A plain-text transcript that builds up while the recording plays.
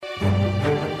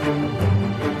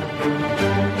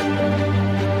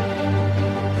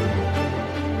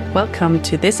Welcome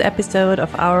to this episode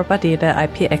of our Badele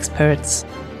IP Experts.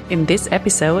 In this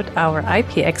episode, our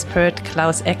IP expert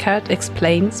Klaus Eckert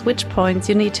explains which points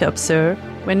you need to observe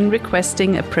when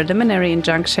requesting a preliminary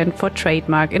injunction for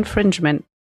trademark infringement.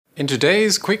 In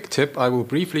today's quick tip, I will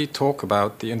briefly talk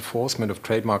about the enforcement of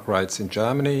trademark rights in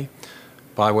Germany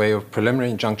by way of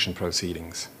preliminary injunction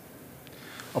proceedings.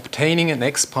 Obtaining an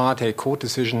ex parte court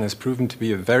decision has proven to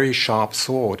be a very sharp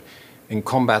sword in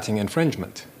combating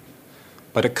infringement.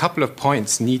 But a couple of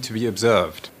points need to be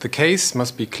observed. The case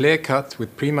must be clear-cut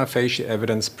with prima facie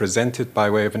evidence presented by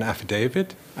way of an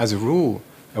affidavit. As a rule,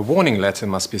 a warning letter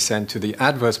must be sent to the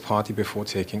adverse party before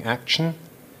taking action,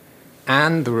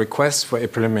 and the request for a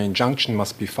preliminary injunction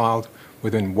must be filed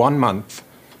within 1 month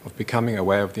of becoming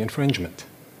aware of the infringement.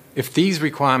 If these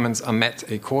requirements are met,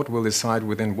 a court will decide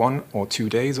within 1 or 2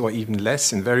 days, or even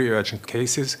less in very urgent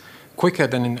cases, quicker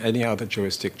than in any other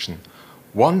jurisdiction.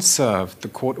 Once served, the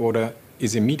court order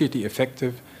is immediately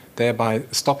effective, thereby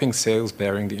stopping sales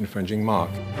bearing the infringing mark.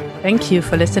 Thank you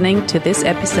for listening to this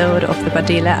episode of the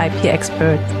Badele IP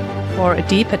Experts. For a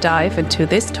deeper dive into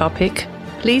this topic,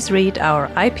 please read our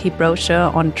IP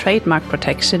brochure on trademark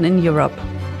protection in Europe.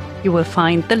 You will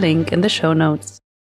find the link in the show notes.